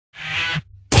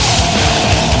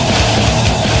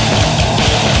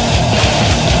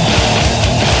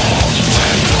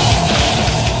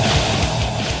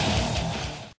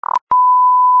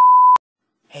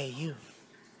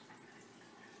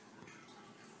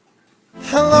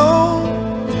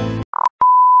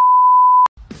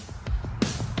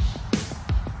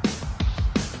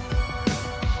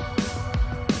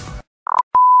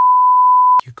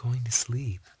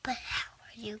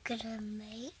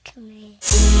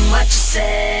what you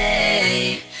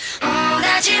say.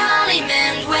 That you only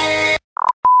meant when.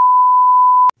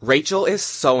 Rachel is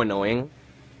so annoying.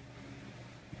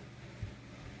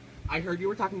 I heard you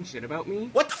were talking shit about me.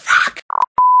 What the fuck?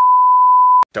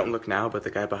 Don't look now, but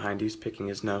the guy behind you's picking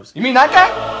his nose. You mean that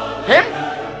guy? Him?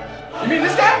 You mean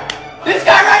this guy? This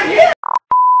guy right here?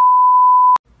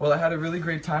 Well, I had a really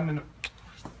great time and...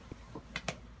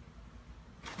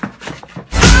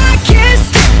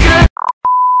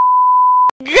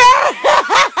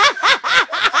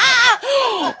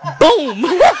 Boom!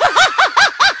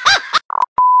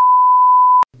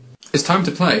 It's time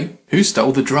to play Who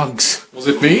Stole the Drugs? Was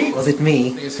it me? Was it me? I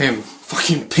think it's him.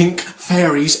 Fucking pink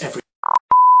fairies every...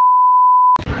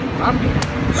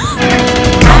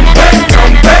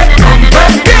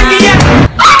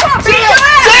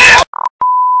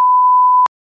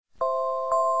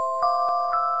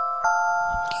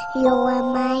 You're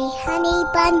my honey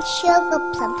bun, sugar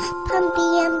plum,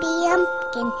 pumpy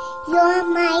pumpkin. You're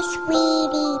my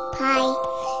sweetie pie.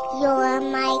 You're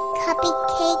my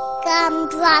cupcake,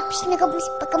 gumdrop, snickums,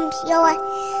 spickums. You're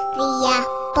the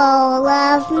apple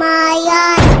of my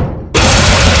eye.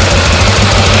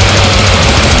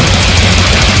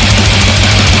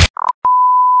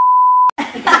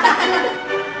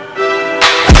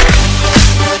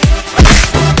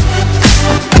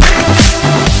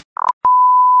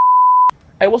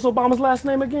 Hey, what's Obama's last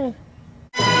name again?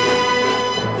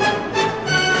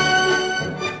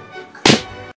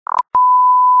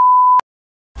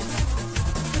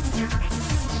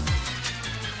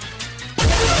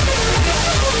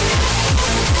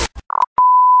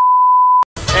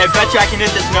 Hey, I bet you I can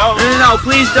hit this note. No,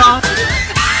 please don't.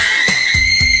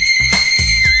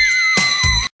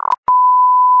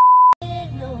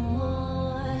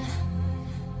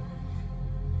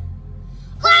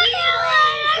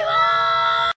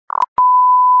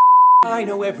 I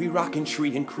know every rockin'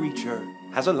 tree and creature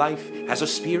has a life, has a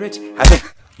spirit, has a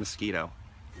Mosquito.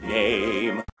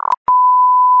 name.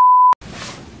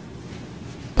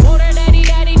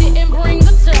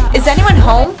 Is anyone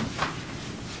home?